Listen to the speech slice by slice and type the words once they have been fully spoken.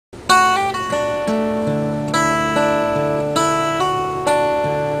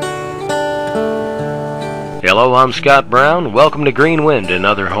Argello, I'm Scott Brown. Welcome to Green Wind and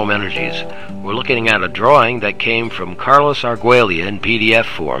Other Home Energies. We're looking at a drawing that came from Carlos Arguello in PDF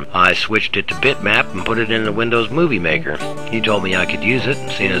form. I switched it to bitmap and put it in the Windows Movie Maker. He told me I could use it,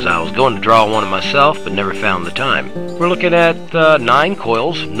 seeing as I was going to draw one of myself but never found the time. We're looking at 9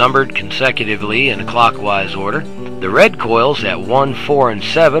 coils, numbered consecutively in a clockwise order. The red coils at 1, 4, and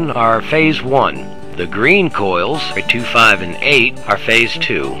 7 are phase 1. The green coils at 2, 5, and 8 are phase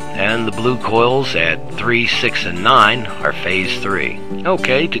 2, and the blue coils at 3, 6, and 9 are phase 3.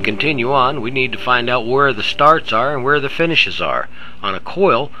 Okay, to continue on, we need to find out where the starts are and where the finishes are. On a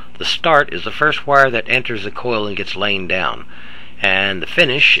coil, the start is the first wire that enters the coil and gets laid down, and the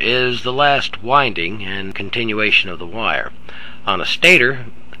finish is the last winding and continuation of the wire. On a stator,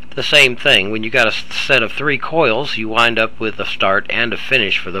 the same thing. When you got a set of 3 coils, you wind up with a start and a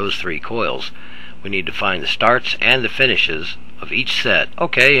finish for those 3 coils. We need to find the starts and the finishes of each set.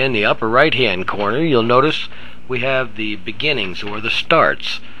 Okay, in the upper right hand corner you'll notice we have the beginnings, or the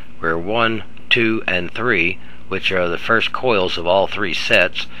starts, where 1, 2, and 3, which are the first coils of all 3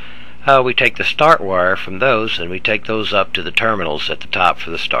 sets, we take the start wire from those and we take those up to the terminals at the top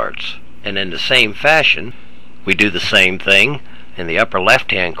for the starts. And in the same fashion, we do the same thing. In the upper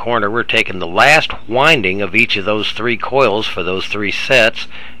left hand corner, we're taking the last winding of each of those 3 coils for those 3 sets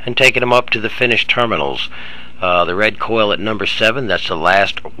and taking them up to the finished terminals. The red coil at number 7, that's the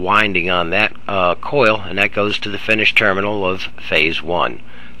last winding on that coil, and that goes to the finished terminal of phase 1.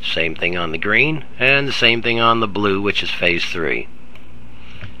 Same thing on the green, and the same thing on the blue, which is phase 3.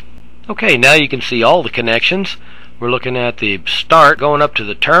 Okay, now you can see all the connections. We're looking at the start going up to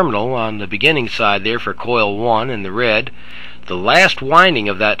the terminal on the beginning side there for coil 1 in the red. The last winding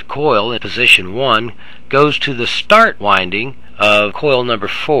of that coil in position 1 goes to the start winding of coil number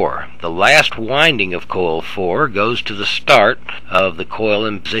 4. The last winding of coil 4 goes to the start of the coil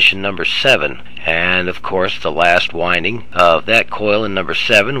in position number 7. And of course the last winding of that coil in number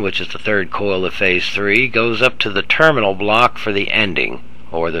 7, which is the 3rd coil of phase 3, goes up to the terminal block for the ending,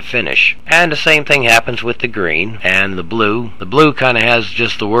 or the finish. And the same thing happens with the green and the blue. The blue kind of has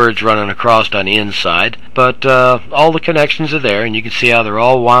just the words running across on the inside, but all the connections are there, and you can see how they're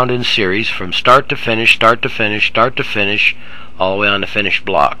all wound in series from start to finish, start to finish, start to finish, all the way on the finished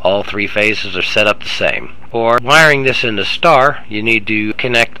block. All 3 phases are set up the same. For wiring this into star, you need to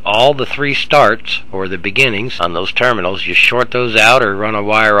connect all the 3 starts, or the beginnings, on those terminals. You short those out or run a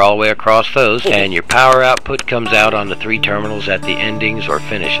wire all the way across those, and your power output comes out on the 3 terminals at the endings or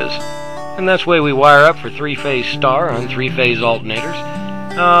finishes. And that's the way we wire up for 3-phase star on 3-phase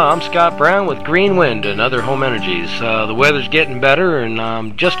alternators. I'm Scott Brown with Green Wind and Other Home Energies. The weather's getting better, and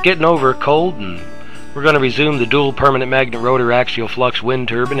I'm just getting over a cold, and we're going to resume the dual permanent magnet rotor axial flux wind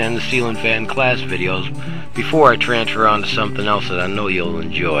turbine and the ceiling fan class videos before I transfer on to something else that I know you'll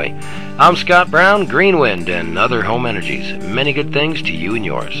enjoy. I'm Scott Brown, Green Wind and Other Home Energies. Many good things to you and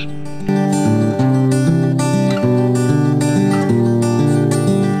yours.